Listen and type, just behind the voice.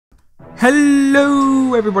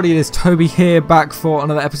Hello everybody, it is Toby here, back for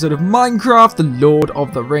another episode of Minecraft, the Lord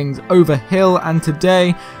of the Rings Overhill, and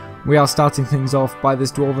today we are starting things off by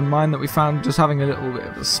this dwarven mine that we found, just having a little bit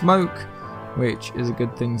of a smoke, which is a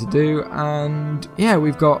good thing to do. And yeah,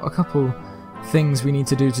 we've got a couple things we need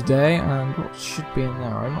to do today, and what should be in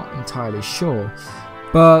there, I'm not entirely sure.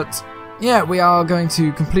 But yeah, we are going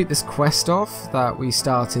to complete this quest off that we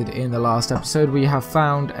started in the last episode. We have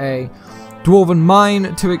found a dwarven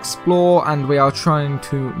mine to explore, and we are trying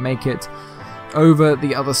to make it over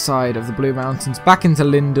the other side of the Blue Mountains back into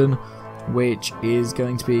Lindon, which is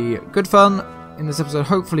going to be good fun in this episode.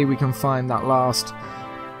 Hopefully we can find that last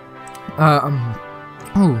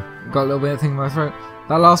oh, got a little bit of thing in my throat.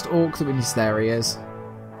 That last orc that we need. There he is.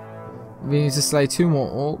 We need to slay 2 more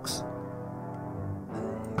orcs.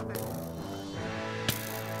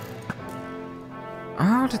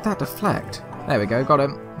 How did that deflect? There we go, got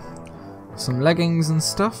him. Some leggings and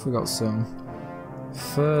stuff. We got some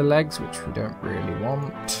fur legs, which we don't really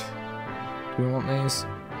want. Do we want these?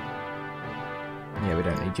 Yeah, we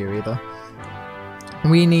don't need you either.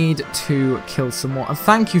 We need to kill some more. And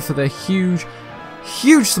thank you for the huge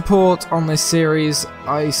support on this series.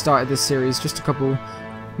 I started this series just a couple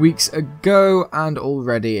weeks ago, and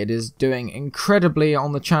already it is doing incredibly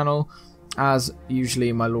on the channel, as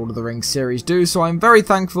usually my Lord of the Rings series do. So I'm very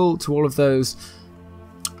thankful to all of those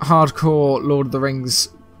hardcore Lord of the Rings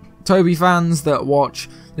Toby fans that watch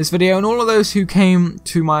this video, and all of those who came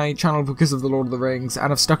to my channel because of the Lord of the Rings and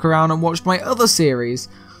have stuck around and watched my other series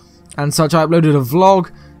and such. I uploaded a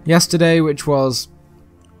vlog yesterday which was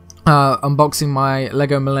unboxing my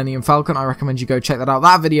Lego Millennium Falcon. I recommend you go check that out.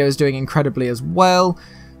 That video is doing incredibly as well.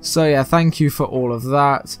 So yeah, thank you for all of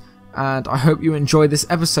that, and I hope you enjoy this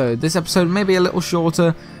episode. This episode may be a little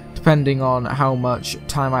shorter depending on how much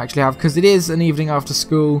time I actually have, because it is an evening after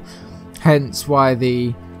school, hence why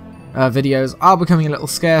the videos are becoming a little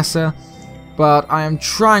scarcer, but I am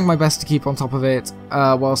trying my best to keep on top of it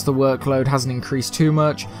whilst the workload hasn't increased too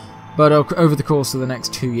much. But over the course of the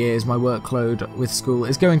next 2 years, my workload with school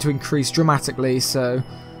is going to increase dramatically, so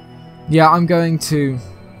yeah, I'm going to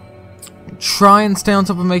try and stay on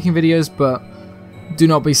top of making videos, but do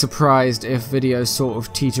not be surprised if videos sort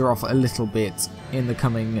of teeter off a little bit in the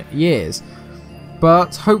coming years.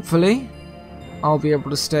 But hopefully I'll be able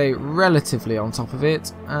to stay relatively on top of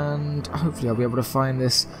it, and hopefully I'll be able to find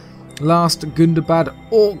this last Gundabad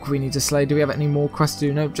orc we need to slay. Do we have any more quests to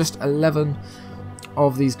do? No, just 11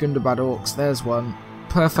 of these Gundabad orcs. There's one.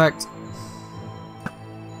 Perfect.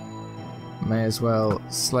 May as well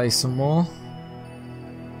slay some more.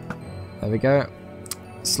 There we go.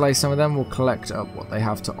 Slay some of them, we'll collect up what they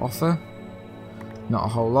have to offer. Not a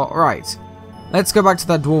whole lot. Right, let's go back to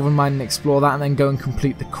that dwarven mine and explore that, and then go and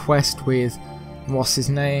complete the quest with, what's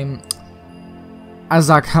his name?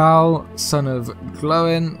 Azaghal, son of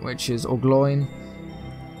Gloin, which is, or Gloin,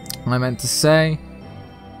 I meant to say.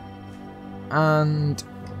 And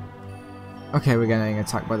okay, we're getting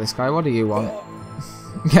attacked by this guy. What do you want?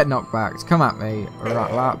 Get knocked back. Come at me,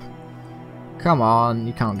 Ratlap. Come on,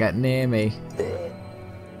 you can't get near me.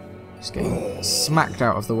 Just getting smacked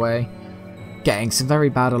out of the way. Getting some very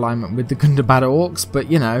bad alignment with the Gundabad orcs,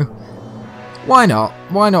 but you know, why not?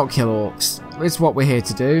 Why not kill orcs? It's what we're here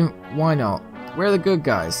to do. Why not? We're the good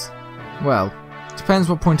guys. Well, depends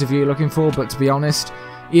what point of view you're looking for, but to be honest,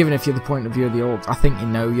 even if you're the point of view of the orcs, I think you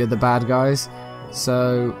know you're the bad guys.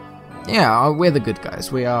 So, yeah, we're the good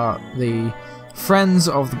guys. We are the friends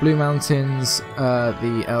of the Blue Mountains,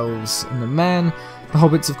 the elves and the men. The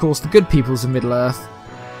hobbits, of course, the good peoples of Middle-earth,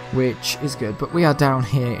 which is good. But we are down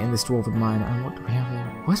here in this dwarven mine, and what do we have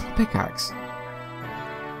here? Where's my pickaxe?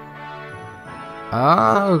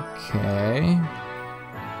 Okay.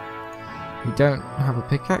 We don't have a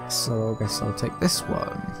pickaxe, so I guess I'll take this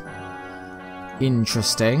one.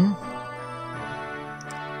 Interesting.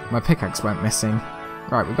 My pickaxe went missing.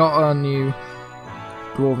 Right, we got our new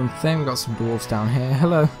dwarven thing. We got some dwarves down here.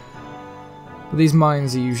 Hello. But these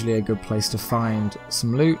mines are usually a good place to find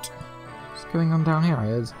some loot. What's going on down here? I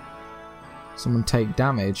heard someone take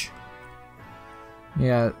damage.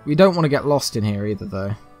 Yeah, we don't want to get lost in here either,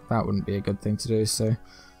 though. That wouldn't be a good thing to do, so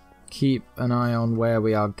keep an eye on where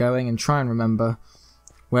we are going and try and remember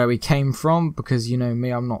where we came from, because you know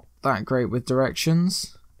me, I'm not that great with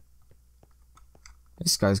directions.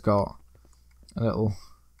 This guy's got a little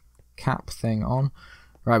cap thing on.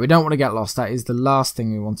 Right, we don't want to get lost. That is the last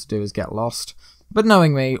thing we want to do, is get lost. But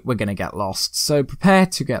knowing me, we're going to get lost. So prepare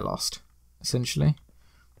to get lost, essentially.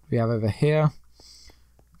 We have over here.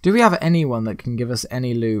 Do we have anyone that can give us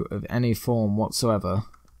any loot of any form whatsoever?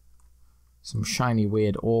 Some shiny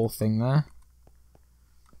weird ore thing there.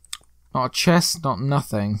 Not a chest, not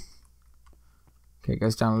nothing. Okay, it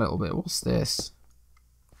goes down a little bit. What's this?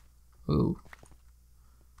 Ooh.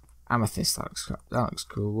 Amethyst, that looks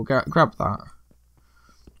cool. We'll grab that.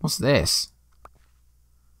 What's this?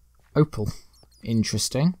 Opal.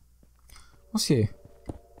 Interesting. What's you?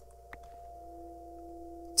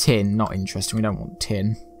 Tin, not interesting. We don't want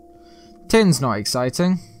tin. Tin's not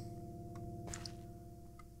exciting.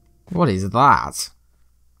 What is that?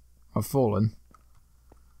 I've fallen.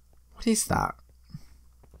 What is that?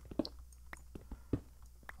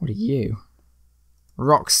 What are you?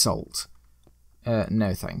 Rock salt.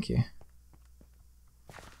 No thank you.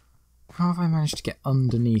 How have I managed to get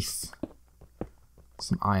underneath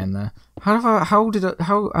some iron there? How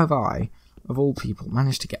have I, of all people,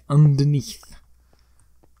 managed to get underneath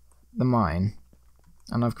the mine?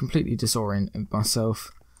 And I've completely disoriented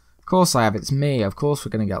myself. Of course I have, it's me. Of course we're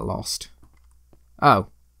going to get lost. Oh.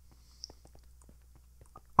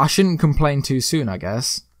 I shouldn't complain too soon, I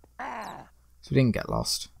guess. So we didn't get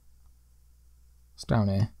lost. What's down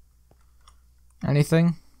here?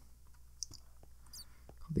 Anything?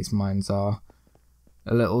 These mines are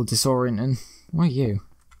a little disorienting. What are you?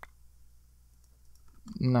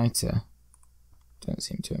 Niter. Don't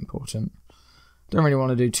seem too important. Don't really want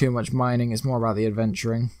to do too much mining. It's more about the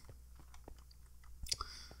adventuring.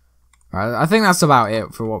 Right, I think that's about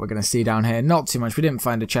it for what we're going to see down here. Not too much. We didn't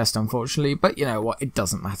find a chest, unfortunately. But you know what? It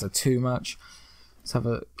doesn't matter too much. Let's have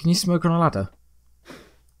a... Can you smoke on a ladder?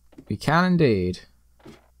 We can indeed.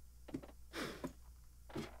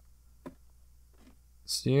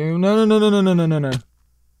 So, no.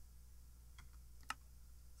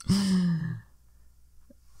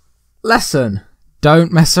 Lesson.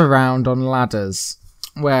 Don't mess around on ladders.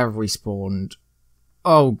 Where have we spawned?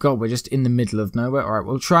 Oh god, we're just in the middle of nowhere. Alright,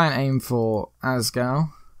 we'll try and aim for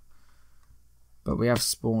Asgal. But we have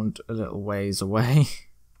spawned a little ways away.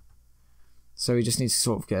 So we just need to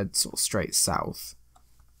sort of get straight south.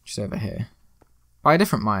 Which is over here. By a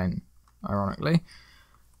different mine, ironically.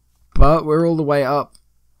 But we're all the way up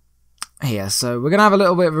here. So we're going to have a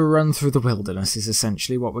little bit of a run through the wilderness is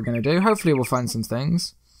essentially what we're going to do. Hopefully we'll find some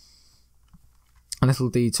things. A little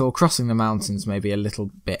detour. Crossing the mountains may be a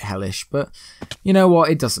little bit hellish, but you know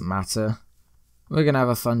what? It doesn't matter. We're going to have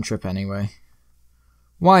a fun trip anyway.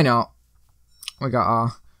 Why not? We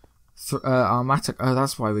got our mattock. Oh,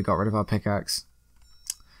 that's why we got rid of our pickaxe.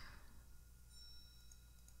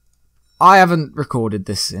 I haven't recorded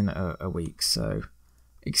this in a week, so...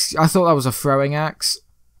 I thought that was a throwing axe,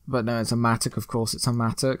 but no, it's a mattock, of course it's a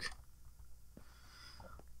mattock.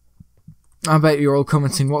 I bet you're all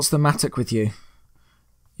commenting, what's the mattock with you?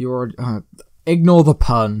 You're ignore the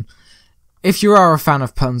pun. If you are a fan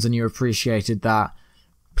of puns and you appreciated that,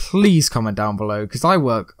 please comment down below, because I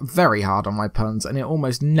work very hard on my puns and it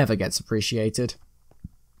almost never gets appreciated.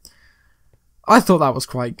 I thought that was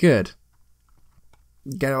quite good.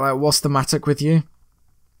 Get it, like, what's the mattock with you?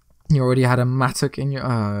 You already had a mattock in your...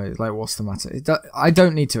 like, what's the mattock? I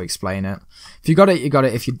don't need to explain it. If you got it, you got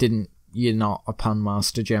it. If you didn't, you're not a pun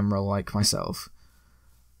master general like myself.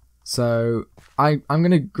 So, I'm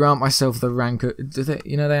going to grant myself the rank of... Do they,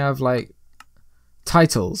 you know, they have, like,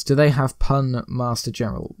 titles. Do they have pun master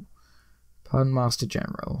general? Pun master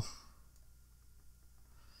general.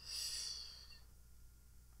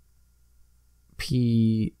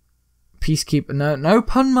 Peacekeeper. No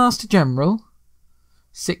pun master general.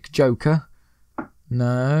 Sick joker.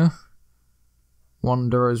 No.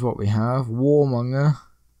 Wanderer is what we have. Warmonger.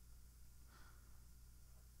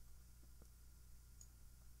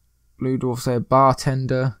 Blue Dwarf say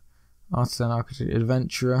bartender. Artisan architect.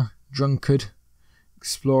 Adventurer. Drunkard.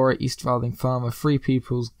 Explorer. East Valding farmer. Free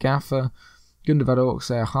Peoples. Gaffer. Gundavad Orc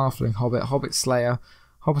Slayer. Halfling Hobbit. Hobbit Slayer.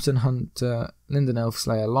 Hobbiton Hunter. Lindon Elf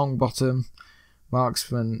Slayer. Longbottom.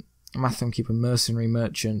 Marksman. Matham Keeper. Mercenary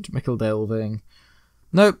Merchant. Mickle Delving.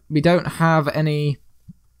 Nope, we don't have any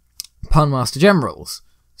pun master generals.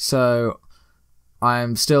 So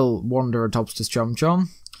I'm still Wanderer tobsterschomchom,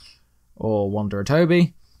 or Wanderer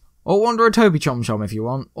Toby, or Wanderer Toby Chomchom if you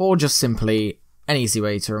want, or just simply an easy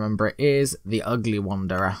way to remember it is the Ugly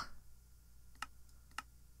Wanderer.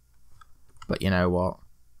 But you know what?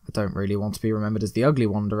 I don't really want to be remembered as the Ugly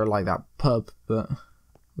Wanderer like that pub, but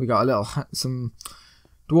we got a little some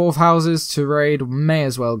dwarf houses to raid. May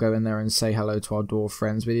as well go in there and say hello to our dwarf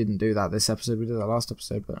friends. We didn't do that this episode. We did that last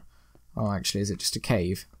episode, but... Oh, actually, is it just a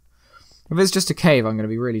cave? If it's just a cave, I'm going to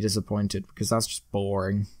be really disappointed, because that's just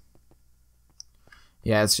boring.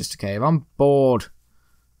 Yeah, it's just a cave. I'm bored.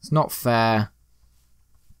 It's not fair.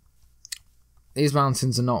 These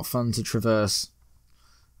mountains are not fun to traverse.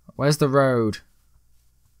 Where's the road?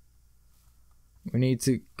 We need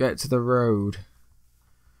to get to the road.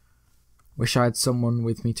 Wish I had someone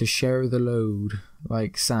with me to share the load,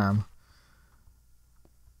 like Sam.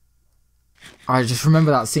 I just remember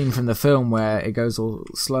that scene from the film where it goes all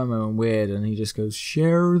slow-mo and weird and he just goes,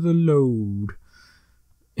 share the load,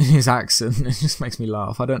 in his accent. It just makes me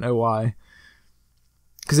laugh. I don't know why.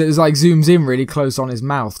 Because it was like zooms in really close on his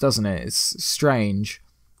mouth, doesn't it? It's strange.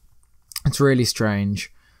 It's really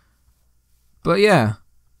strange. But yeah,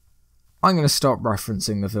 I'm going to stop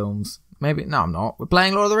referencing the films. Maybe, no I'm not. We're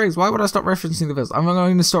playing Lord of the Rings. Why would I stop referencing the films? I'm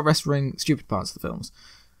going to stop referencing stupid parts of the films.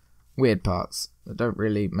 Weird parts that don't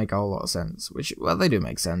really make a whole lot of sense. Which, well, they do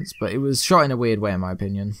make sense, but it was shot in a weird way in my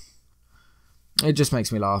opinion. It just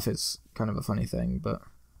makes me laugh. It's kind of a funny thing, but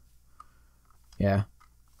yeah.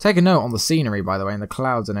 Take a note on the scenery, by the way, and the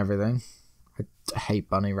clouds and everything. I hate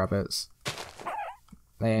bunny rabbits.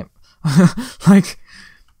 They ain't... like,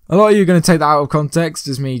 a lot of you are going to take that out of context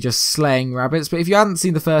as me just slaying rabbits, but if you hadn't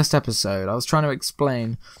seen the first episode, I was trying to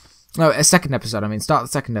explain... No, a second episode, I mean, start the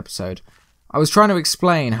second episode. I was trying to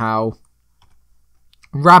explain how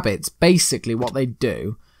rabbits, basically what they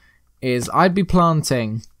do is I'd be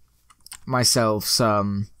planting myself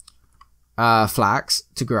some flax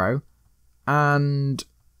to grow, and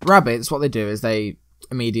rabbits, what they do is they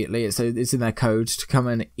immediately, it's in their code to come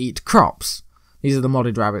and eat crops. These are the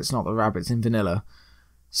modded rabbits, not the rabbits in vanilla.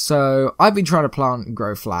 So I've been trying to plant and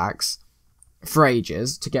grow flax for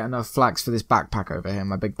ages to get enough flax for this backpack over here,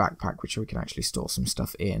 my big backpack, which we can actually store some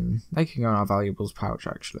stuff in. They can go in our valuables pouch,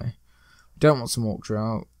 actually. Don't want some orc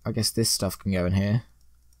drill. I guess this stuff can go in here.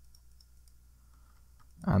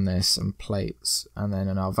 And there's some plates. And then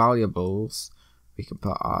in our valuables, we can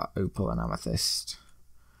put our opal and amethyst.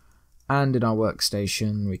 And in our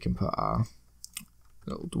workstation, we can put our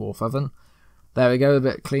little dwarf oven. There we go, a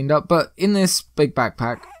bit cleaned up. But in this big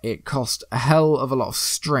backpack, it cost a hell of a lot of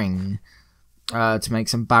string to make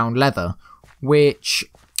some bound leather, which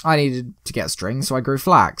I needed to get string, so I grew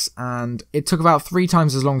flax. And it took about 3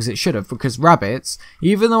 times as long as it should have, because rabbits,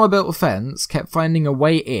 even though I built a fence, kept finding a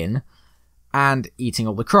way in and eating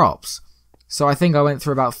all the crops. So I think I went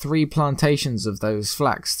through about 3 plantations of those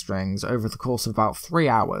flax strings over the course of about 3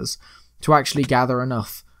 hours to actually gather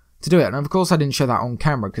enough to do it. And of course I didn't show that on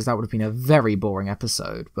camera because that would have been a very boring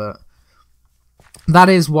episode, but that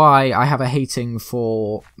is why I have a hating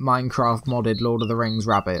for Minecraft modded Lord of the Rings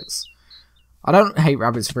rabbits. I don't hate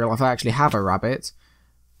rabbits in real life, I actually have a rabbit,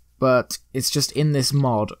 but it's just in this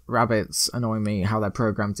mod, rabbits annoy me how they're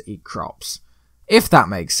programmed to eat crops. If that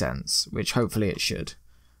makes sense, which hopefully it should.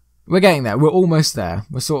 We're getting there, we're almost there.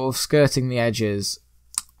 We're sort of skirting the edges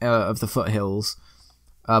of the foothills,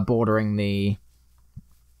 bordering the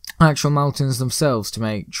actual mountains themselves to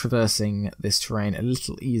make traversing this terrain a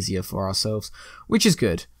little easier for ourselves, which is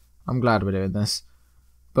good. I'm glad we're doing this.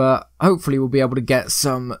 But hopefully we'll be able to get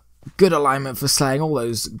some good alignment for slaying all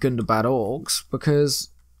those Gundabad orcs, because,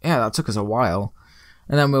 yeah, that took us a while.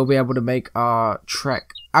 And then we'll be able to make our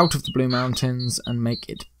trek out of the Blue Mountains and make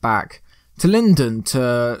it back to Lindon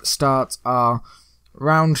to start our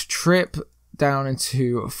round trip down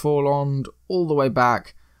into Forlond, all the way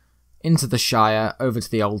back into the Shire, over to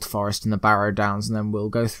the Old Forest and the Barrow Downs, and then we'll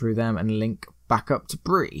go through them and link back up to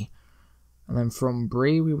Bree. And then from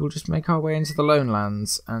Bree we will just make our way into the Lone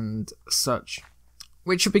Lands and such,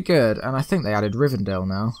 which should be good. And I think they added Rivendell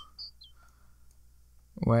now.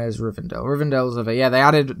 Where's Rivendell? Rivendell's over. Yeah, they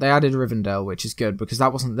added Rivendell, which is good because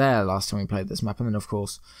that wasn't there last time we played this map. And then of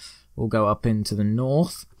course we'll go up into the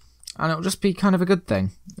north, and it'll just be kind of a good thing.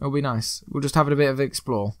 It'll be nice. We'll just have a bit of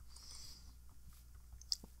explore,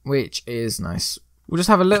 which is nice. We'll just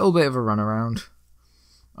have a little bit of a run around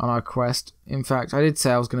on our quest. In fact, I did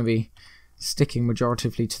say I was going to be sticking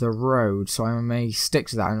majoritively to the road, so I may stick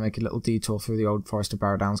to that and make a little detour through the Old Forest of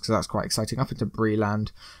Barrow Downs, because that's quite exciting, up into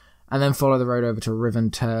Breeland, and then follow the road over to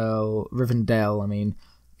Rivendell, I mean,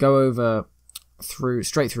 go over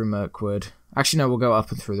straight through Mirkwood. Actually, no, we'll go up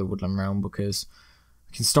and through the Woodland Realm, because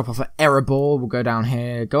we can stop off at Erebor. We'll go down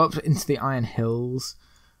here, go up into the Iron Hills,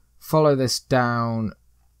 follow this down,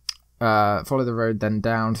 follow the road then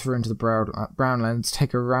down through into the Brownlands,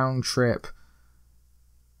 take a round trip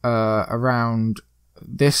around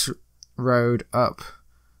this road up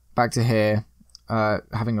back to here,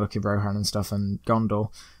 having a look at Rohan and stuff and Gondor,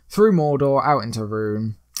 through Mordor, out into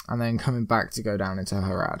Rune, and then coming back to go down into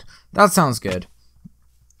Harad. That sounds good.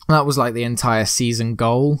 That was like the entire season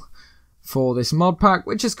goal for this mod pack,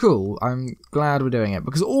 which is cool. I'm glad we're doing it,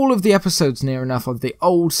 because all of the episodes near enough of the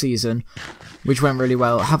old season, which went really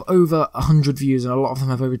well, have over 100 views, and a lot of them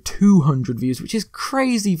have over 200 views, which is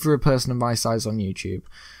crazy for a person of my size on YouTube.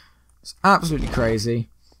 It's absolutely crazy.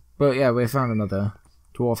 But yeah, we found another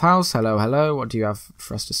Dwarf house. Hello, hello. What do you have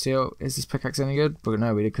for us to steal? Is this pickaxe any good? But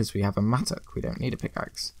no, because we have a mattock. We don't need a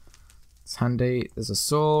pickaxe. It's handy. There's a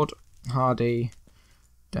sword. Hardy.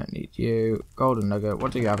 Don't need you. Golden nugget.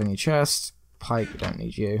 What do you have in your chest? Pike. Don't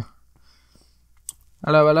need you.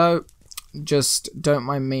 Hello, hello. Just don't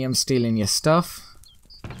mind me. I'm stealing your stuff.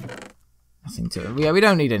 Nothing to... Yeah, we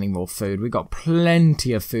don't need any more food. We've got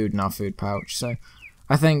plenty of food in our food pouch. So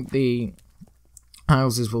I think the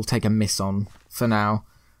houses will take a miss on for now.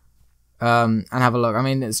 And have a look. I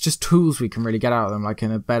mean, it's just tools we can really get out of them. Like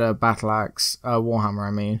in a better battle axe. Warhammer,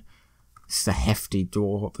 I mean. It's a hefty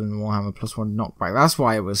Dwarven Warhammer +1 knockback. That's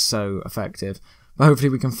why it was so effective. But hopefully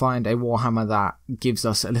we can find a Warhammer that gives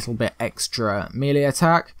us a little bit extra melee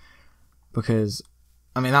attack. Because,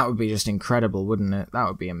 I mean, that would be just incredible, wouldn't it? That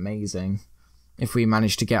would be amazing. If we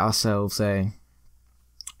managed to get ourselves a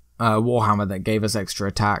Warhammer that gave us extra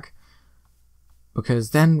attack.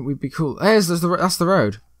 Because then we'd be cool. Hey, that's the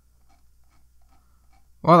road.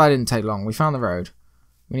 Well, that didn't take long. We found the road.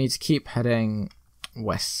 We need to keep heading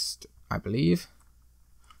west, I believe.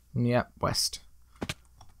 Yep, west.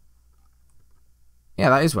 Yeah,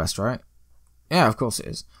 that is west, right? Yeah, of course it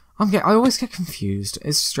is. I always get confused.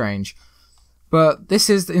 It's strange. But this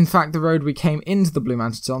is, in fact, the road we came into the Blue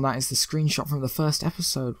Mountains on. That is the screenshot from the first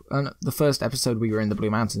episode. The first episode we were in the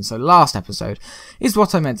Blue Mountains. So last episode is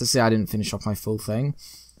what I meant to say. I didn't finish off my full thing.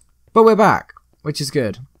 But we're back, which is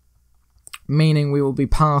good. Meaning we will be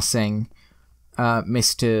passing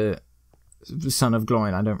Mr. Son of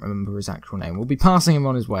Gloin. I don't remember his actual name. We'll be passing him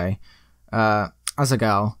on his way. As a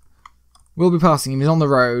gal. We'll be passing him. He's on the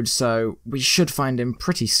road, so we should find him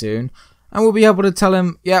pretty soon. And we'll be able to tell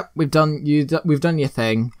him, yep, we've done your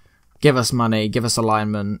thing. Give us money, give us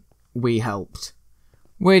alignment. We helped.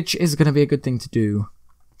 Which is going to be a good thing to do.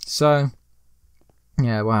 So,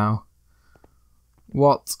 yeah, wow.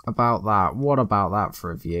 What about that? What about that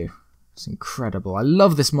for a view? It's incredible. I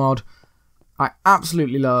love this mod. I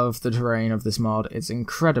absolutely love the terrain of this mod. It's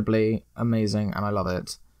incredibly amazing, and I love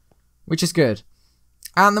it. Which is good.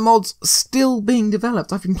 And the mod's still being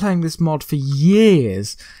developed. I've been playing this mod for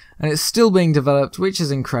years. And it's still being developed, which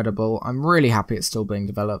is incredible. I'm really happy it's still being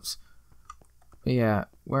developed. But yeah,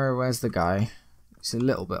 where's the guy? He's a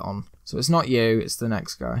little bit on. So it's not you, it's the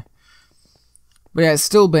next guy. But yeah, it's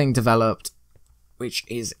still being developed, which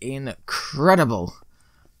is incredible.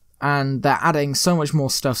 And they're adding so much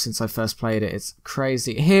more stuff since I first played it. It's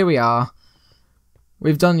crazy. Here we are.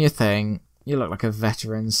 We've done your thing. You look like a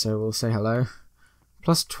veteran, so we'll say hello.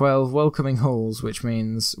 Plus 12 welcoming halls, which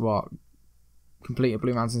means what? Complete a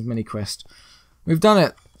Blue Mountains mini quest. We've done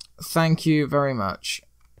it. Thank you very much.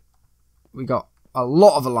 We got a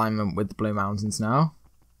lot of alignment with the Blue Mountains now,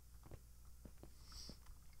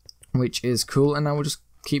 which is cool. And now we'll just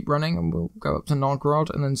keep running, and we'll go up to Nogrod,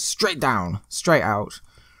 and then straight down, straight out,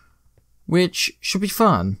 which should be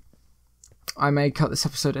fun. I may cut this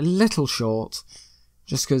episode a little short,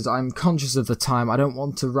 just because I'm conscious of the time. I don't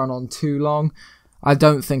want to run on too long. I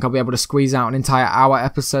don't think I'll be able to squeeze out an entire hour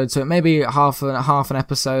episode, so it may be half an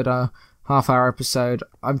episode, a half-hour episode.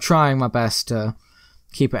 I'm trying my best to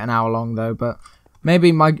keep it an hour long, though, but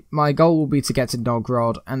maybe my goal will be to get to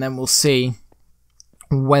Nogrod, and then we'll see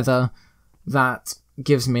whether that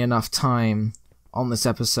gives me enough time on this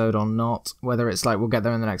episode or not. Whether it's like we'll get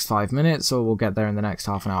there in the next 5 minutes, or we'll get there in the next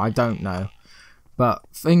half an hour. I don't know. But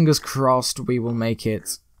fingers crossed we will make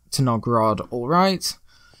it to Nogrod alright.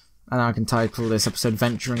 And I can title this episode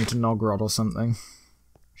Venturing to Nogrod or something.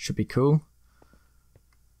 Should be cool.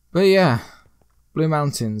 But yeah, Blue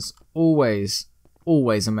Mountains always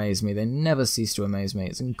amaze me. They never cease to amaze me.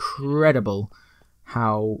 It's incredible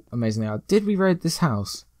how amazing they are. Did we raid this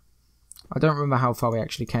house? I don't remember how far we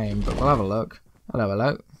actually came, but we'll have a look. Hello,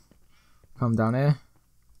 hello. Come down here.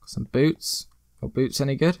 Got some boots. Are boots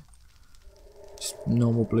any good? Just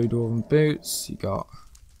normal blue dwarven boots. You got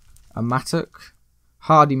a mattock.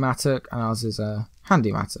 Hardy mattock, and ours is a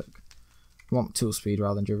handy mattock. I want tool speed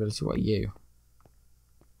rather than durability. What are you?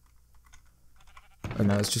 Oh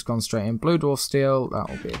no, it's just gone straight in. Blue dwarf steel, that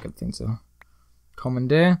will be a good thing to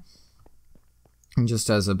commandeer. And just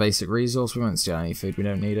as a basic resource, we won't steal any food, we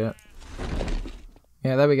don't need it.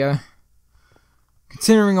 Yeah, there we go.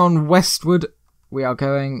 Continuing on westward, we are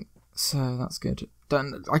going, so that's good.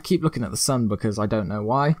 I keep looking at the sun because I don't know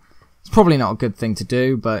why. It's probably not a good thing to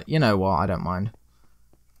do, but you know what, I don't mind.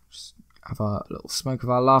 Just have a little smoke of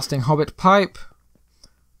our lasting hobbit pipe,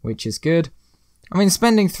 which is good. I mean,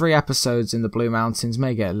 spending 3 episodes in the Blue Mountains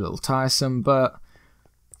may get a little tiresome, but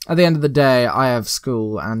at the end of the day, I have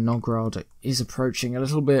school and Nogrod is approaching a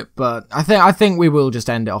little bit. But I think we will just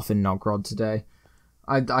end it off in Nogrod today.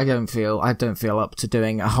 I don't feel up to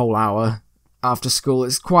doing a whole hour after school.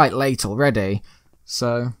 It's quite late already,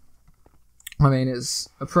 so I mean it's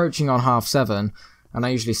approaching on 7:30, and I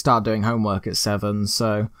usually start doing homework at 7,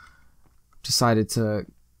 so decided to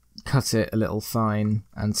cut it a little fine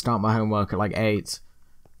and start my homework at like 8.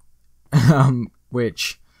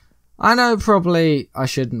 Which I know probably I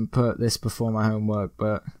shouldn't put this before my homework,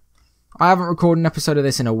 but I haven't recorded an episode of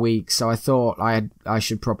this in a week, so I thought I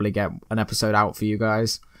should probably get an episode out for you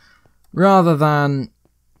guys rather than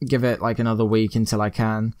give it like another week until I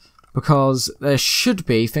can, because there should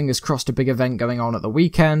be, fingers crossed, a big event going on at the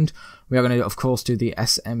weekend. We are going to, of course, do the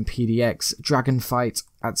SMPDX Dragon Fight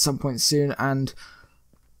at some point soon, and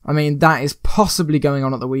I mean, that is possibly going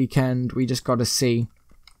on at the weekend. We just got to see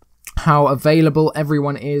how available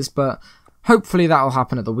everyone is, but hopefully that'll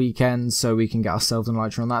happen at the weekend so we can get ourselves an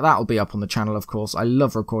elytra on that. That'll be up on the channel, of course. I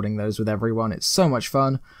love recording those with everyone. It's so much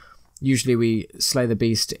fun. Usually we slay the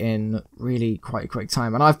beast in really quite a quick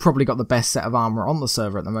time, and I've probably got the best set of armor on the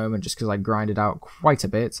server at the moment just because I grinded out quite a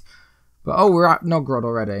bit. But oh, we're at Nogrod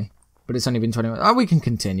already, but it's only been 20 minutes. Oh, we can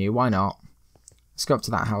continue. Why not? Let's go up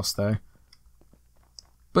to that house though.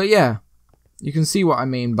 But yeah, you can see what I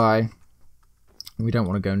mean by we don't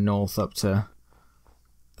want to go north up to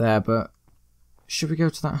there, but should we go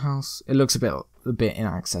to that house? It looks a bit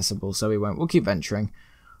inaccessible, so we won't. We'll keep venturing.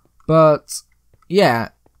 But yeah,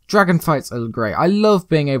 dragon fights are great. I love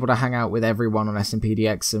being able to hang out with everyone on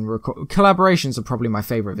SMPDX and record. Collaborations are probably my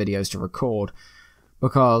favourite videos to record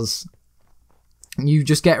because you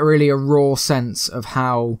just get really a raw sense of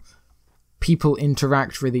how people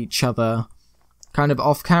interact with each other, kind of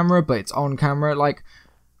off camera, but it's on camera. Like,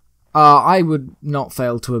 I would not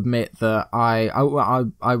fail to admit that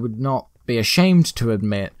I would not be ashamed to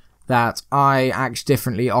admit that I act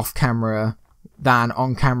differently off camera than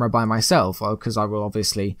on camera by myself, because I will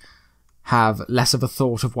obviously have less of a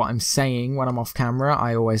thought of what I'm saying when I'm off camera.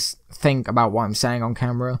 I always think about what I'm saying on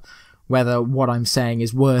camera, whether what I'm saying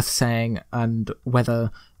is worth saying and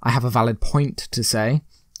whether I have a valid point to say,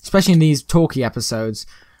 especially in these talky episodes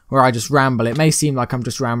where I just ramble. It may seem like I'm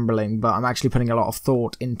just rambling, but I'm actually putting a lot of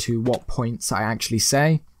thought into what points I actually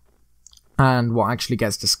say and what actually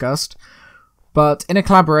gets discussed. But in a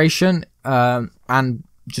collaboration, and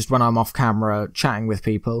just when I'm off camera chatting with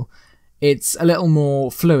people, it's a little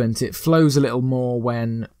more fluent. It flows a little more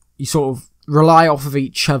when you sort of rely off of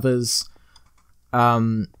each other's,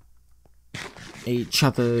 oh,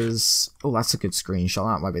 that's a good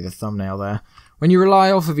screenshot. That might be the thumbnail there. When you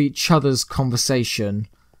rely off of each other's conversation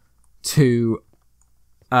to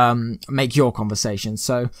make your conversation.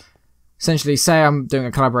 So essentially, say I'm doing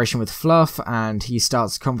a collaboration with Fluff and he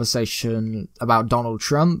starts a conversation about Donald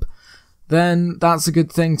Trump, then that's a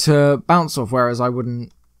good thing to bounce off, whereas I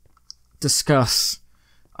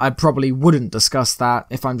probably wouldn't discuss that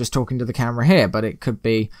if I'm just talking to the camera here, but it could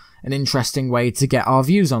be an interesting way to get our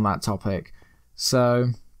views on that topic. So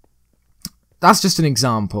that's just an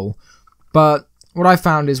example. But what I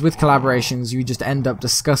found is with collaborations, you just end up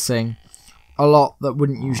discussing a lot that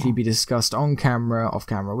wouldn't usually be discussed on camera, off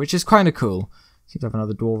camera, which is kind of cool. Seems to have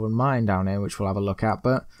another dwarven mine down here, which we'll have a look at,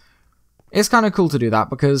 but it's kind of cool to do that,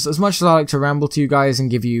 because as much as I like to ramble to you guys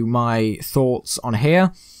and give you my thoughts on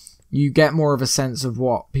here, you get more of a sense of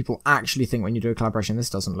what people actually think when you do a collaboration. This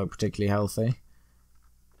doesn't look particularly healthy.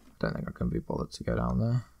 Don't think I can be bothered to go down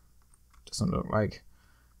there. Doesn't look like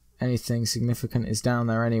anything significant is down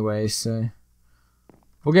there anyway, so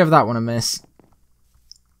we'll give that one a miss.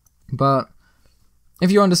 But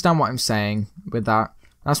if you understand what I'm saying with that,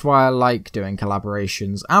 that's why I like doing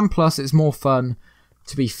collaborations. And plus, it's more fun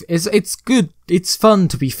to be... It's good. It's fun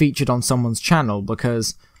to be featured on someone's channel,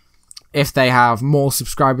 because if they have more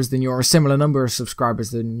subscribers than you, or a similar number of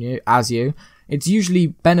subscribers than you, it's usually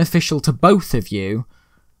beneficial to both of you,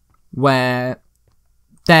 where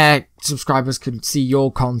their subscribers could see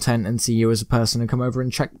your content and see you as a person and come over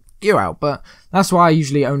and check you out. But that's why I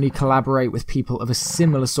usually only collaborate with people of a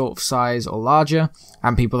similar sort of size or larger,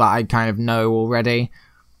 and people that I kind of know already.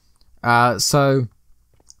 So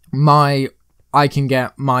I can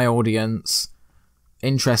get my audience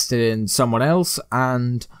interested in someone else,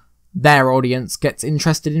 and their audience gets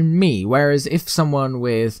interested in me. Whereas if someone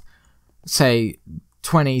with, say,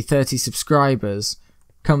 20, 30 subscribers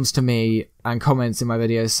comes to me and comments in my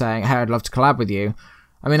videos saying, hey, I'd love to collab with you,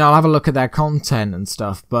 I mean, I'll have a look at their content and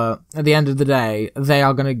stuff, but at the end of the day, they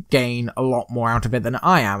are going to gain a lot more out of it than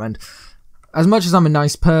I am. And as much as I'm a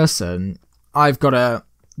nice person, I've got to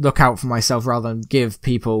look out for myself rather than give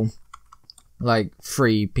people, like,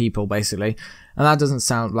 free people, basically. And that doesn't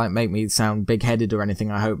sound like make me sound big-headed or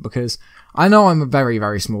anything, I hope, because I know I'm a very,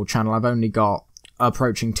 very small channel. I've only got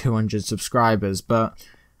approaching 200 subscribers, but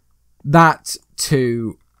that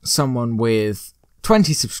to someone with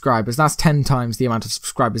 20 subscribers, that's 10 times the amount of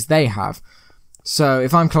subscribers they have. So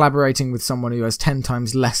if I'm collaborating with someone who has 10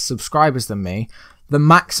 times less subscribers than me, the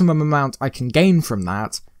maximum amount I can gain from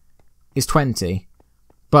that is 20.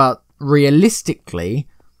 But realistically,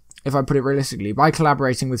 if I put it realistically, by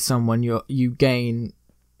collaborating with someone, you gain,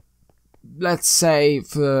 let's say,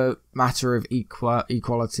 for matter of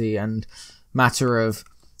equality and matter of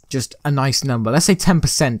just a nice number, let's say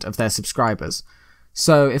 10% of their subscribers.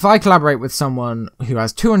 So if I collaborate with someone who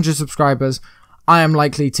has 200 subscribers, I am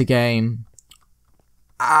likely to gain,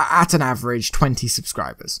 at an average, 20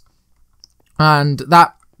 subscribers. And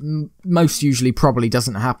that most usually probably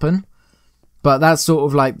doesn't happen. But that's sort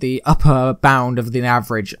of like the upper bound of the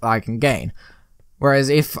average I can gain. Whereas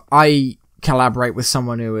if I collaborate with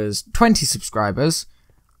someone who has 20 subscribers,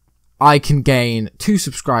 I can gain 2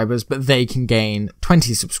 subscribers, but they can gain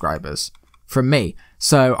 20 subscribers from me.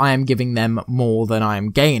 So I am giving them more than I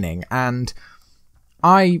am gaining. And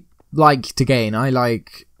I like to gain. I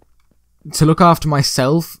like to look after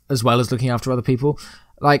myself as well as looking after other people.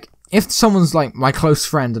 Like, if someone's like my close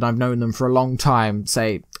friend and I've known them for a long time,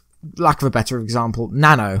 say, lack of a better example,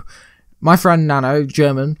 Nano. My friend Nano,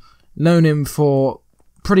 German, known him for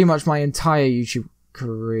pretty much my entire YouTube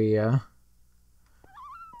career.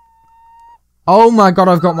 Oh my god,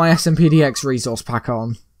 I've got my SMPDX resource pack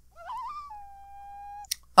on.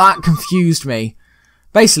 That confused me.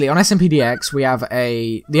 Basically, on SMPDX, we have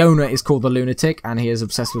the owner is called the Lunatic, and he is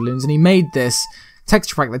obsessed with loons, and he made this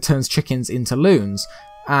texture pack that turns chickens into loons.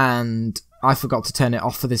 And I forgot to turn it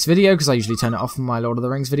off for this video, because I usually turn it off for my Lord of the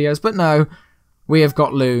Rings videos. But no, we have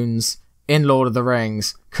got loons in Lord of the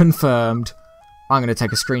Rings. Confirmed. I'm going to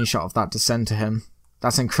take a screenshot of that to send to him.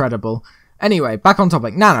 That's incredible. Anyway, back on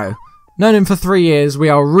topic. Nano. Known him for 3 years. We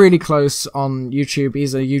are really close on YouTube.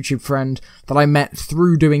 He's a YouTube friend that I met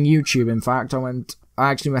through doing YouTube, in fact.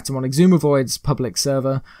 I actually met him on Exumavoid's public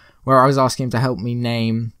server, where I was asking him to help me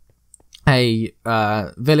name a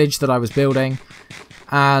village that I was building.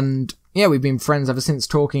 And yeah, we've been friends ever since,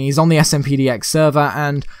 talking. He's on the SMPDX server,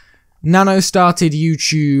 and Nano started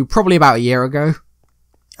YouTube probably about a year ago.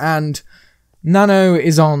 And Nano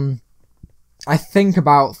is on, I think,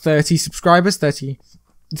 about 30 subscribers, 30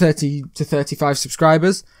 to 35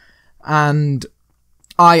 subscribers. And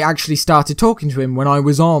I actually started talking to him when I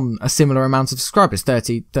was on a similar amount of subscribers,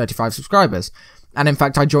 30, 35 subscribers. And in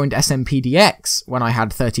fact, I joined SMPDX when I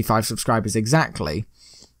had 35 subscribers exactly.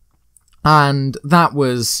 And that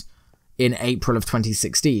was in April of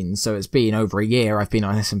 2016, so it's been over a year I've been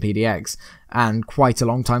on SMPDX, and quite a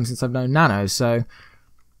long time since I've known Nano, so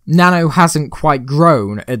Nano hasn't quite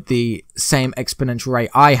grown at the same exponential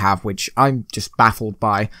rate I have, which I'm just baffled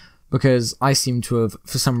by, because I seem to have,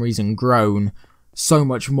 for some reason, grown so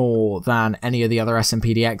much more than any of the other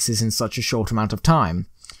SMPDXs in such a short amount of time,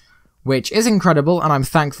 which is incredible, and I'm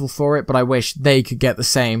thankful for it, but I wish they could get the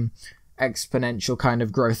same exponential kind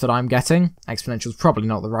of growth that I'm getting. Exponential is probably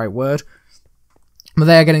not the right word, but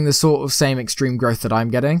they are getting the sort of same extreme growth that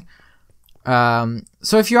I'm getting.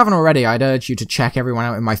 So if you haven't already, I'd urge you to check everyone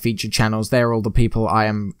out in my featured channels. They're all the people I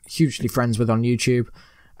am hugely friends with on YouTube,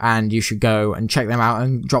 and you should go and check them out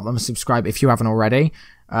and drop them a subscribe if you haven't already.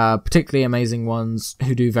 Particularly amazing ones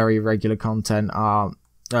who do very regular content are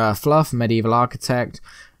Fluff, Medieval Architect,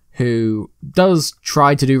 who does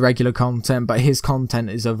try to do regular content, but his content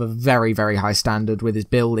is of a very, very high standard with his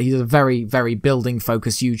build. He's a very, very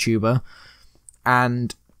building-focused YouTuber,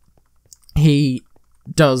 and he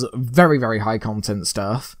does very, very high content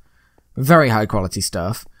stuff, very high quality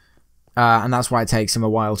stuff, and that's why it takes him a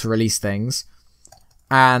while to release things.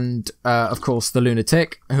 And, of course, the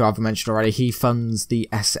Lunatic, who I've mentioned already, he funds the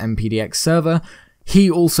SMPDX server.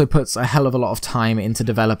 He also puts a hell of a lot of time into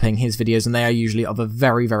developing his videos, and they are usually of a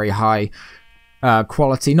very, very high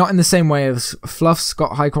quality. Not in the same way as Fluff's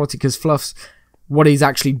got high quality, because Fluff's, what he's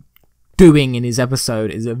actually doing in his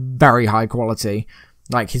episode is a very high quality.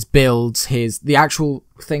 Like, his builds, the actual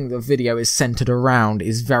thing the video is centered around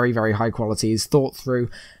is very, very high quality. He's thought through.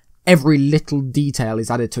 Every little detail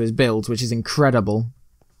is added to his builds, which is incredible.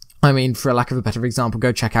 I mean, for a lack of a better example,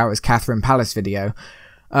 go check out his Catherine Palace video.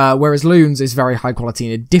 Whereas Loons is very high quality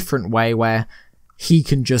in a different way, where he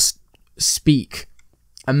can just speak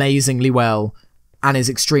amazingly well and is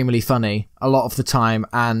extremely funny a lot of the time.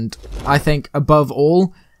 And I think, above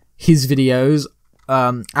all, his videos,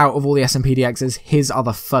 out of all the SMPDXs, his are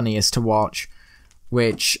the funniest to watch,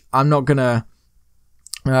 which I'm not gonna...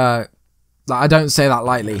 I don't say that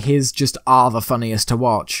lightly. His just are the funniest to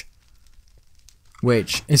watch,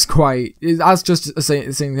 which is quite... That's just the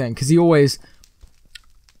same thing, because he always...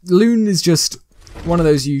 Loon is just one of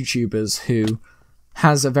those YouTubers who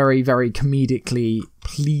has a very, very comedically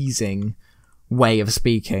pleasing way of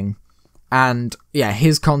speaking. And yeah,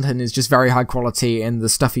 his content is just very high quality in the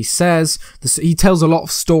stuff he says. He tells a lot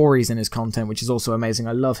of stories in his content, which is also amazing.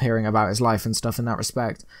 I love hearing about his life and stuff in that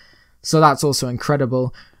respect. So that's also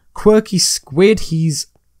incredible. Quirky Squid, he's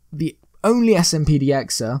the only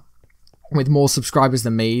SMPDXer with more subscribers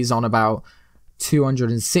than me. He's on about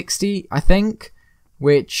 260, I think,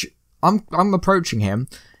 which I'm approaching him.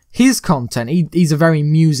 His content, he's a very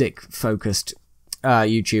music-focused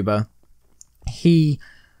YouTuber. He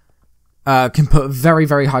can put very,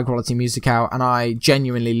 very high-quality music out, and I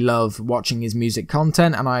genuinely love watching his music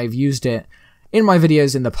content, and I've used it in my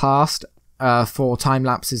videos in the past for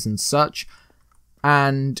time-lapses and such.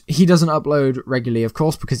 And he doesn't upload regularly, of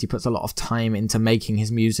course, because he puts a lot of time into making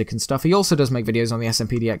his music and stuff. He also does make videos on the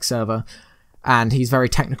SMPDX server, and he's very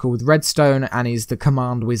technical with Redstone, and he's the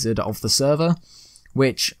command wizard of the server,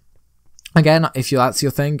 which, again, if that's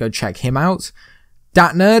your thing, go check him out.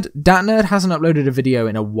 DatNerd hasn't uploaded a video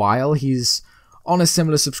in a while. He's on a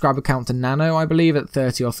similar subscriber count to Nano, I believe, at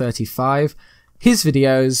 30 or 35. His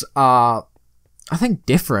videos are, I think,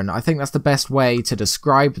 different. I think that's the best way to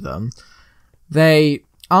describe them. They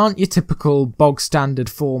aren't your typical bog-standard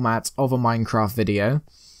format of a Minecraft video.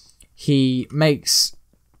 He makes,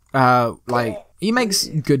 he makes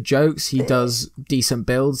good jokes, he does decent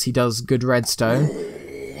builds, he does good redstone.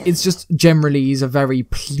 It's just, generally, he's a very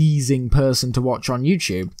pleasing person to watch on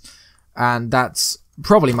YouTube. And that's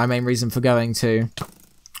probably my main reason for going to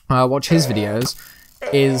watch his videos,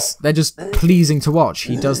 is they're just pleasing to watch.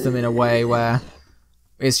 He does them in a way where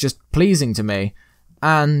it's just pleasing to me.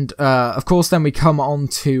 And, of course, then we come on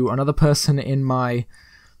to another person in my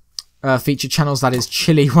featured channels, that is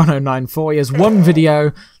Chili1094. He has one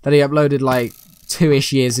video that he uploaded, like,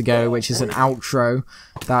 2-ish years ago, which is an outro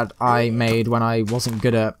that I made when I wasn't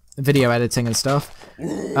good at video editing and stuff.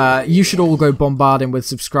 You should all go bombard him with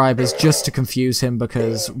subscribers just to confuse him,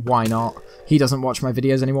 because why not? He doesn't watch my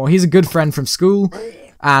videos anymore. He's a good friend from school,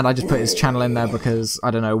 and I just put his channel in there because I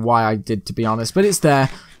don't know why I did, to be honest, but it's there.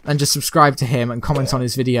 And just subscribe to him and comment on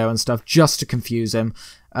his video and stuff just to confuse him.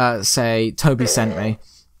 Say, Toby sent me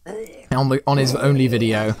on his only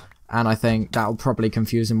video, and I think that'll probably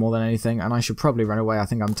confuse him more than anything, and I should probably run away. I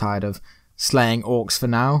think I'm tired of slaying orcs for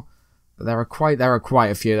now. But there are quite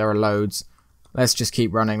a few, there are loads. Let's just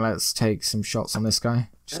keep running. Let's take some shots on this guy.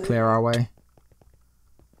 Just clear our way.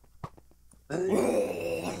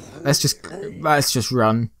 Let's just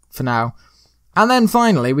run for now. And then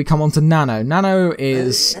finally, we come on to Nano. Nano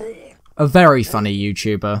is a very funny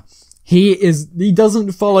YouTuber. He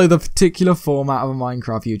doesn't follow the particular format of a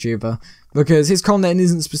Minecraft YouTuber, because his content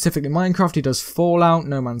isn't specifically Minecraft. He does Fallout,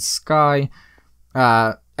 No Man's Sky,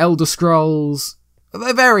 Elder Scrolls,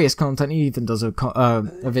 various content. He even does a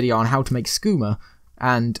video on how to make skooma,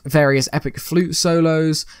 and various epic flute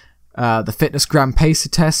solos. The Fitness Grand Pacer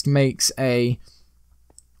Test makes a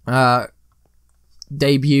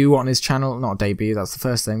debut on his channel. Not debut, that's the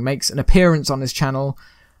first thing. Makes an appearance on his channel,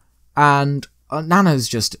 and Nano's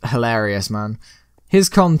just hilarious, man. His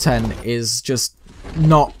content is just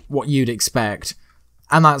not what you'd expect,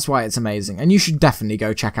 and that's why it's amazing. And you should definitely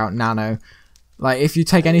go check out Nano. Like, if you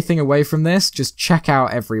take anything away from this, just check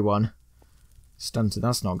out everyone. Stunted,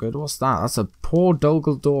 that's not good. What's that? That's a poor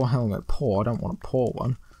Dumbledore helmet. Poor, I don't want a poor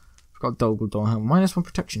one. I've got Dumbledore helmet. -1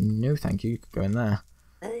 protection. No, thank you. You could go in there.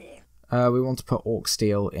 We want to put Orc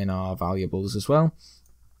Steel in our valuables as well.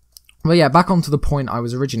 But yeah, back onto the point I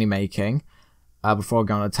was originally making, before I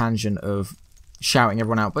go on a tangent of shouting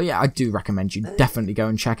everyone out. But yeah, I do recommend you definitely go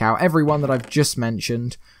and check out everyone that I've just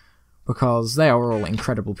mentioned, because they are all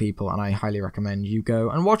incredible people, and I highly recommend you go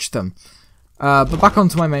and watch them. But back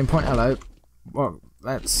onto my main point. Hello. Well,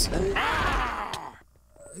 let's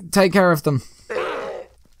take care of them.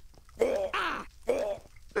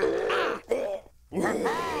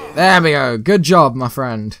 There we go. Good job, my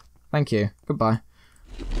friend. Thank you. Goodbye.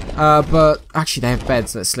 But actually, they have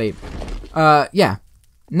beds. Let's sleep. Yeah.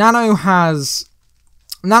 Nano's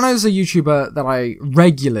a YouTuber that I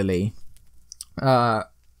regularly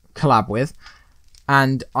collab with,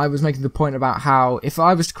 and I was making the point about how if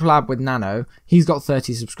I was to collab with Nano, he's got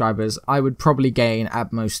 30 subscribers, I would probably gain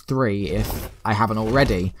at most 3 if I haven't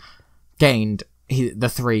already gained the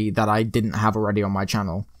 3 that I didn't have already on my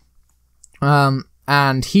channel.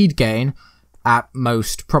 And he'd gain at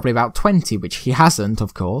most probably about 20, which he hasn't,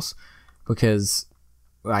 of course, because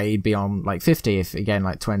he'd be on like 50 if he gained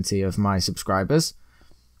like 20 of my subscribers.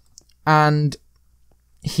 And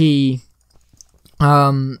he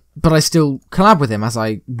but I still collab with him as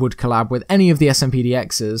I would collab with any of the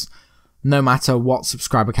SMPDXs, no matter what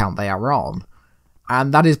subscriber count they are on.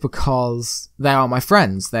 And that is because they are my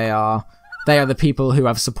friends. They are they are the people who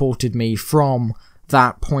have supported me from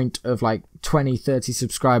that point of like 20, 30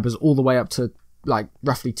 subscribers all the way up to like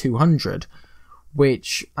roughly 200,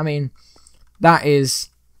 which, I mean, those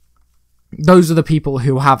are the people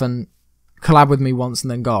who haven't collabed with me once and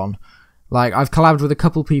then gone. Like, I've collabed with a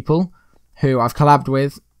couple people who I've collabed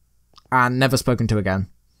with and never spoken to again.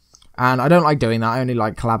 And I don't like doing that. I only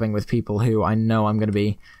like collabing with people who I know I'm going to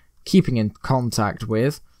be keeping in contact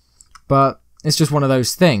with. But it's just one of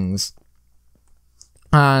those things.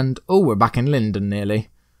 And, oh, we're back in Lindon nearly.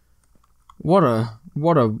 What a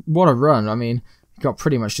run. I mean, got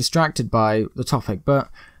pretty much distracted by the topic, but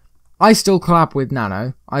I still collab with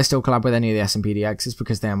Nano. I still collab with any of the SMPDXs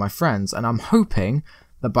because they are my friends, and I'm hoping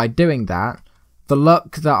that by doing that, the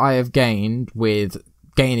luck that I have gained with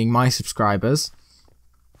gaining my subscribers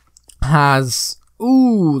has...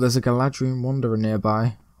 Ooh, there's a Galadrian Wanderer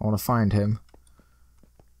nearby. I want to find him.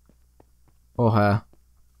 Or her.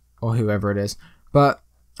 Or whoever it is. But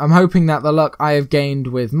I'm hoping that the luck I have gained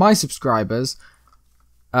with my subscribers,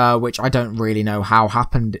 which I don't really know how it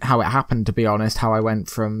happened, to be honest, how I went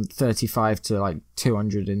from 35 to like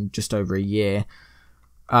 200 in just over a year.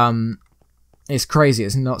 It's crazy.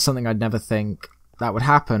 It's not something I'd never think that would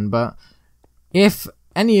happen. But if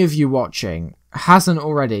any of you watching hasn't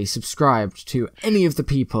already subscribed to any of the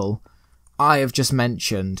people I have just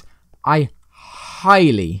mentioned, I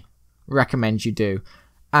highly recommend you do.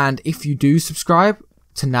 And if you do subscribe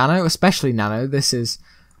to Nano, especially Nano, this is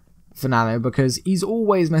for Nano, because he's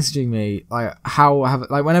always messaging me, like,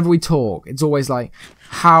 whenever we talk, it's always like,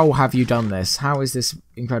 how have you done this? How is this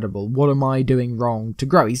incredible? What am I doing wrong to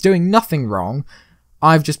grow? He's doing nothing wrong.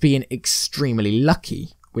 I've just been extremely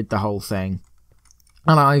lucky with the whole thing.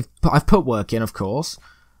 And I've put work in, of course.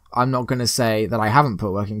 I'm not going to say that I haven't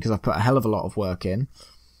put work in, because I've put a hell of a lot of work in.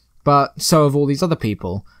 But so have all these other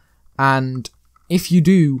people. And if you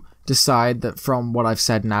do decide that from what I've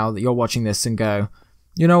said now, that you're watching this and go,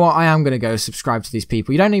 you know what, I am going to go subscribe to these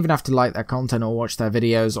people. You don't even have to like their content or watch their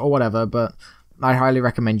videos or whatever, but I highly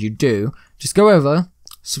recommend you do. Just go over,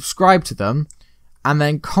 subscribe to them, and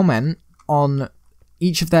then comment on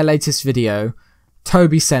each of their latest video,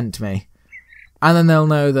 Toby sent me. And then they'll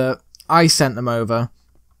know that I sent them over,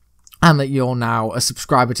 and that you're now a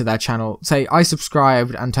subscriber to their channel. Say, I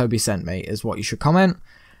subscribed and Toby sent me, is what you should comment.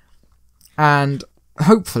 And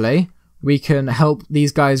hopefully we can help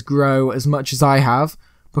these guys grow as much as I have,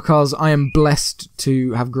 because I am blessed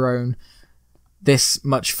to have grown this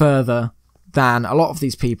much further than a lot of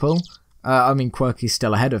these people. I mean, Quirky's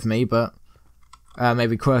still ahead of me, but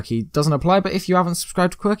maybe Quirky doesn't apply. But if you haven't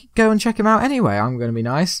subscribed to Quirky, go and check him out anyway. I'm going to be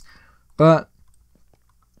nice. But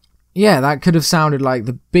yeah, that could have sounded like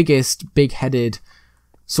the biggest big-headed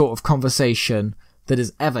sort of conversation that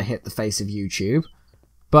has ever hit the face of YouTube.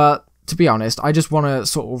 But to be honest, I just want to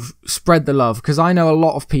sort of spread the love, because I know a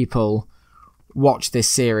lot of people watch this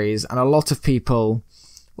series, and a lot of people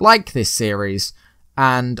like this series,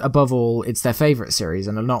 and above all, it's their favourite series,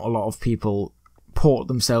 and not a lot of people port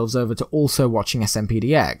themselves over to also watching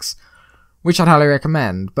SMPDX, which I'd highly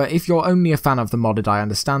recommend. But if you're only a fan of the modded, I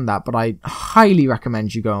understand that, but I highly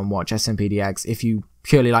recommend you go and watch SMPDX if you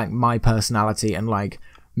purely like my personality and like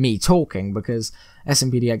me talking, because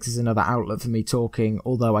SMPDX is another outlet for me talking,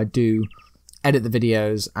 although I do edit the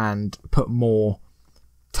videos and put more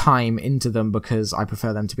time into them because I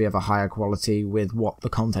prefer them to be of a higher quality with what the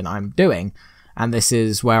content I'm doing. And this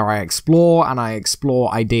is where I explore, and I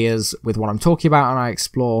explore ideas with what I'm talking about, and I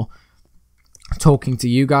explore talking to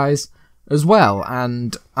you guys as well.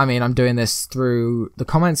 And I mean, I'm doing this through the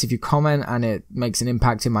comments. If you comment and it makes an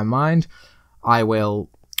impact in my mind, I will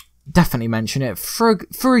definitely mention it.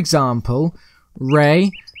 For example,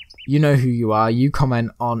 Ray, you know who you are. You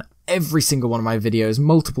comment on every single one of my videos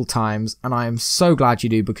multiple times, and I am so glad you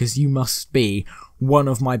do, because you must be one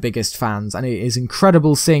of my biggest fans, and it is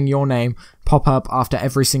incredible seeing your name pop up after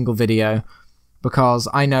every single video, because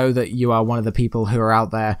I know that you are one of the people who are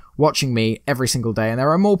out there watching me every single day, and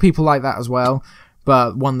there are more people like that as well,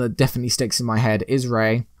 but one that definitely sticks in my head is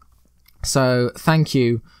Ray. So thank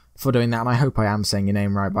you for doing that, and I hope I am saying your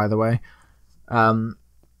name right, by the way.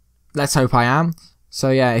 Let's hope I am.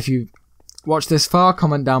 So yeah, if you watch this far,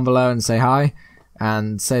 comment down below and say hi,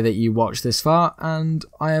 and say that you watched this far, and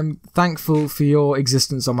I am thankful for your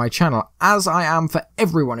existence on my channel, as I am for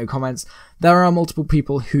everyone who comments. There are multiple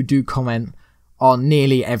people who do comment on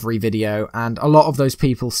nearly every video, and a lot of those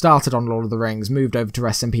people started on Lord of the Rings, moved over to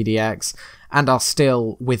SMPDX, and are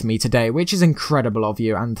still with me today, which is incredible of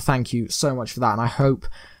you, and thank you so much for that. And I hope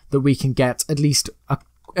that we can get at least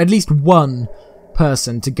one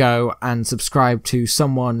person to go and subscribe to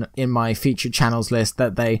someone in my featured channels list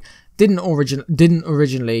that they didn't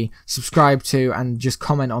originally subscribe to and just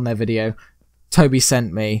comment on their video, Toby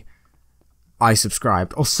sent me, I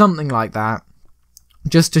subscribed, or something like that,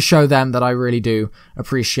 just to show them that I really do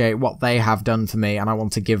appreciate what they have done for me, and I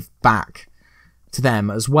want to give back to them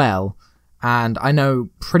as well. And I know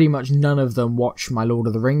pretty much none of them watch my Lord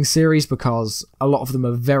of the Rings series, because a lot of them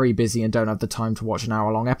are very busy and don't have the time to watch an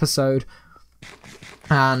hour-long episode.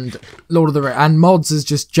 And and mods is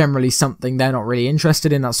just generally something they're not really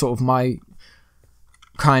interested in. That's sort of my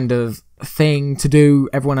kind of thing to do.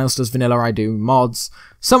 Everyone else does vanilla, I do mods.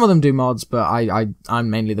 Some of them do mods, but I'm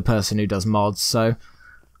mainly the person who does mods, so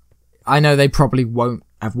I know they probably won't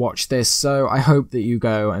have watched this, so I hope that you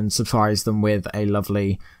go and surprise them with a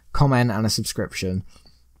lovely comment and a subscription.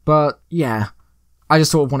 But yeah, I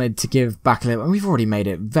just sort of wanted to give back a little, and we've already made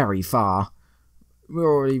it very far. We're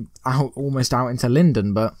already almost out into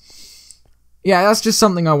Lindon, but yeah, that's just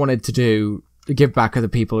something I wanted to do, to give back to the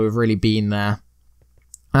people who have really been there.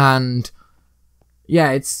 And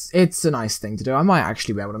yeah, it's a nice thing to do. I might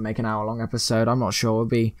actually be able to make an hour-long episode. I'm not sure. It'll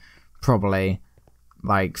be probably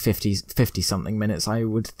like 50 something minutes, I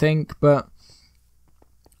would think, but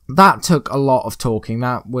that took a lot of talking.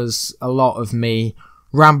 That was a lot of me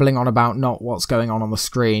rambling on about not what's going on the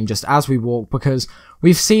screen just as we walk, because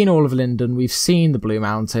we've seen all of Lindon, we've seen the Blue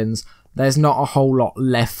Mountains. There's not a whole lot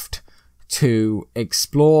left to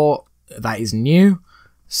explore that is new,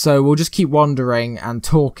 so we'll just keep wandering and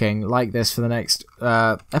talking like this for the next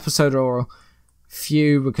episode or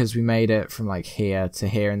few, because we made it from like here to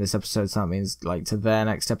here in this episode, so that means like to their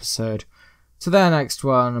next episode, to their next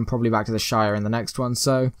one, and probably back to the Shire in the next one.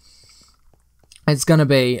 So it's gonna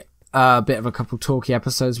be a bit of a couple talky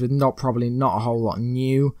episodes with probably not a whole lot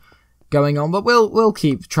new going on, but we'll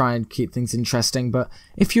try and keep things interesting. But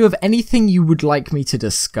if you have anything you would like me to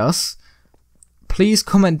discuss, please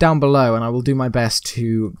comment down below, and I will do my best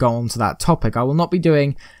to go on to that topic. I will not be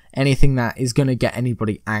doing anything that is going to get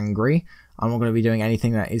anybody angry. I'm not going to be doing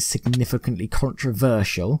anything that is significantly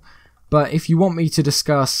controversial. But if you want me to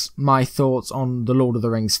discuss my thoughts on the Lord of the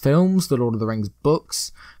Rings films, the Lord of the Rings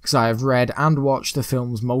books, because I have read and watched the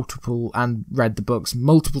films and read the books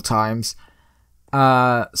multiple times,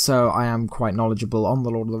 so I am quite knowledgeable on the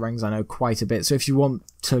Lord of the Rings. I know quite a bit. So if you want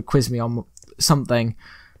to quiz me on something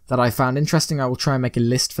that I found interesting, I will try and make a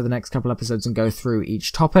list for the next couple episodes and go through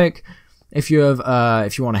each topic. If you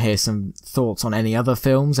want to hear some thoughts on any other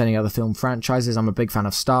films, any other film franchises, I'm a big fan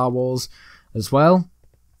of Star Wars as well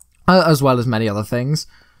as many other things.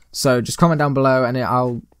 So just comment down below, and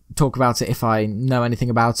I'll talk about it if I know anything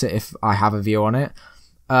about it, if I have a view on it.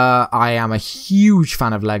 I am a huge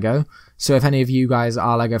fan of Lego, so if any of you guys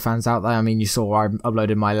are Lego fans out there, I mean, you saw I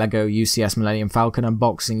uploaded my Lego UCS Millennium Falcon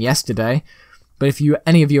unboxing yesterday. But if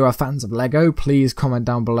any of you are fans of Lego, please comment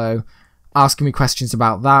down below asking me questions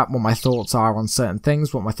about that, what my thoughts are on certain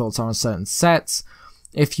things, what my thoughts are on certain sets.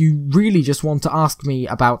 If you really just want to ask me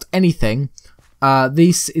about anything,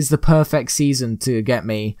 this is the perfect season to get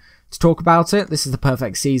me to talk about it. This is the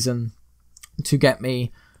perfect season to get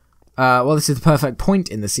me, this is the perfect point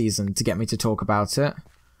in the season to get me to talk about it.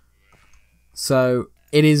 So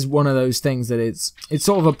it is one of those things that it's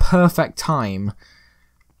sort of a perfect time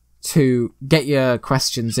to get your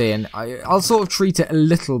questions in. I'll sort of treat it a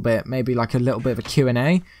little bit, maybe like a little bit of a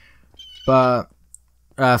Q&A, but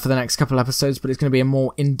for the next couple episodes, but it's going to be a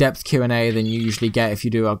more in-depth Q&A than you usually get if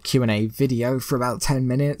you do a Q&A video for about 10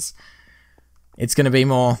 minutes. It's going to be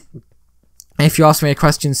more, if you ask me a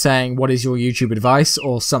question saying, what is your YouTube advice,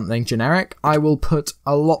 or something generic, I will put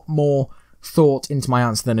a lot more thought into my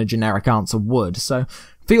answer than a generic answer would. So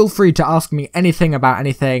feel free to ask me anything about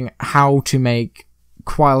anything, how to make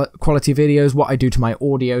quality videos, what I do to my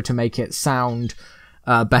audio to make it sound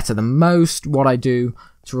better than most, what I do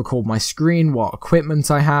to record my screen, what equipment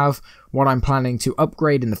I have, what I'm planning to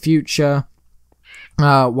upgrade in the future,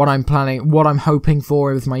 what I'm hoping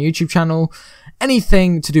for with my YouTube channel,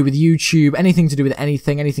 anything to do with YouTube, anything to do with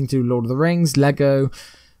anything to do with Lord of the Rings, Lego,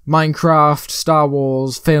 Minecraft, Star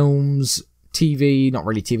Wars, films, TV, not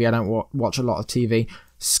really TV, I don't watch a lot of TV,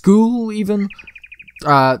 school even,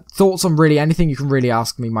 thoughts on really anything. You can really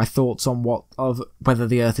ask me my thoughts on whether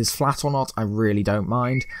the earth is flat or not. I really don't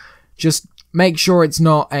mind. Just make sure it's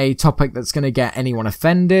not a topic that's going to get anyone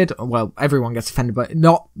offended. Well, everyone gets offended, but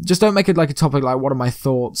just don't make it like a topic like what are my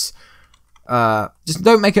thoughts. Just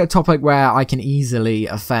don't make it a topic where I can easily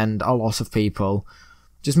offend a lot of people.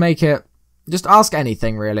 Just ask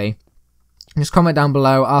anything really. Just comment down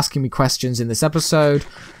below asking me questions in this episode.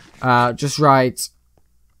 Just write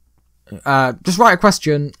a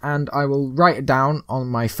question and I will write it down on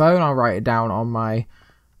my phone. I'll write it down on my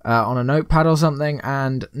on a notepad or something,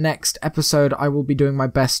 and next episode I will be doing my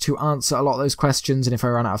best to answer a lot of those questions, and if I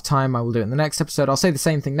run out of time I will do it in the next episode. I'll say the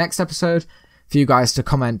same thing next episode for you guys to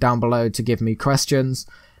comment down below to give me questions,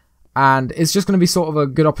 and it's just going to be sort of a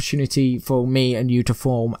good opportunity for me and you to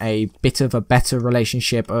form a bit of a better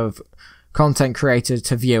relationship of content creator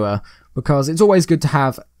to viewer, because it's always good to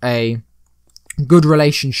have a good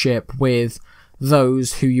relationship with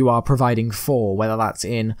those who you are providing for, whether that's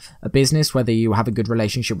in a business, whether you have a good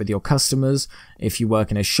relationship with your customers, if you work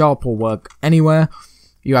in a shop or work anywhere,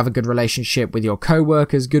 you have a good relationship with your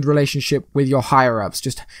co-workers, good relationship with your higher-ups.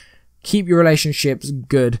 Just keep your relationships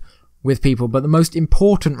good with people. But the most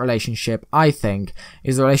important relationship, I think,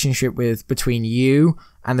 is the relationship between you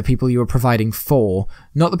and the people you are providing for,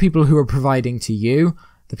 not the people who are providing to you,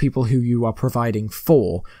 the people who you are providing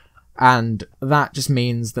for. And that just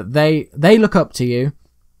means that they look up to you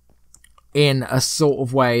in a sort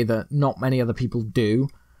of way that not many other people do.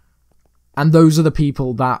 And those are the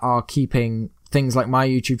people that are keeping things like my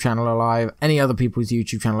YouTube channel alive, any other people's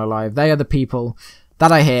YouTube channel alive. They are the people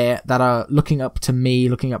that I hear that are looking up to me,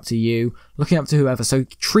 looking up to you, looking up to whoever. So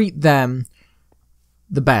treat them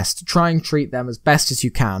the best. Try and treat them as best as you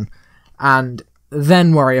can. And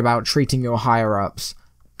then worry about treating your higher-ups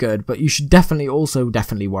good, but you should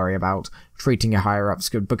definitely worry about treating your higher ups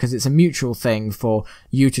good, because it's a mutual thing for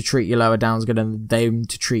you to treat your lower downs good and them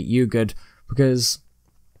to treat you good, because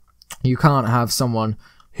you can't have someone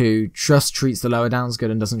who just treats the lower downs good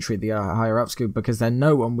and doesn't treat the higher ups good, because then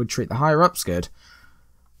no one would treat the higher ups good,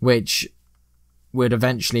 which would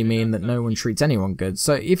eventually mean that no one treats anyone good.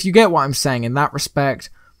 So if you get what I'm saying in that respect,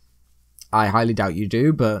 I highly doubt you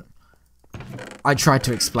do, but I tried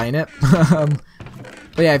to explain it.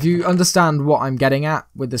 But yeah, if you understand what I'm getting at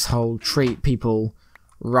with this whole treat people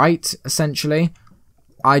right, essentially,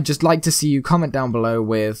 I'd just like to see you comment down below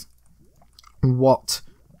with what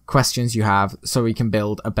questions you have so we can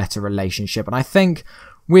build a better relationship. And I think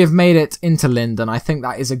we have made it into Lindon. I think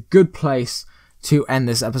that is a good place to end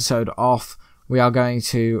this episode off. We are going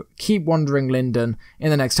to keep wandering Lindon in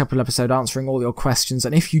the next couple of episodes, answering all your questions.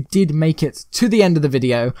 And if you did make it to the end of the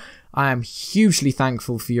video, I am hugely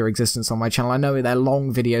thankful for your existence on my channel. I know they're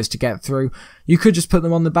long videos to get through. You could just put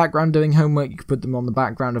them on the background doing homework. You could put them on the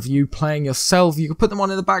background of you playing yourself. You could put them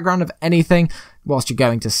on in the background of anything whilst you're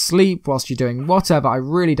going to sleep, whilst you're doing whatever. I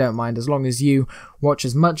really don't mind, as long as you watch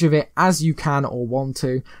as much of it as you can or want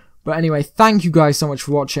to. But anyway, thank you guys so much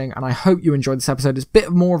for watching, and I hope you enjoyed this episode. It's a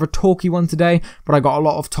bit more of a talky one today, but I got a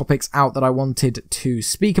lot of topics out that I wanted to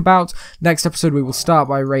speak about. Next episode, we will start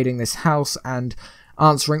by raiding this house and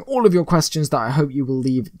answering all of your questions that I hope you will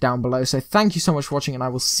leave down below. So thank you so much for watching, and I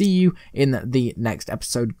will see you in the next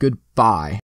episode. Goodbye.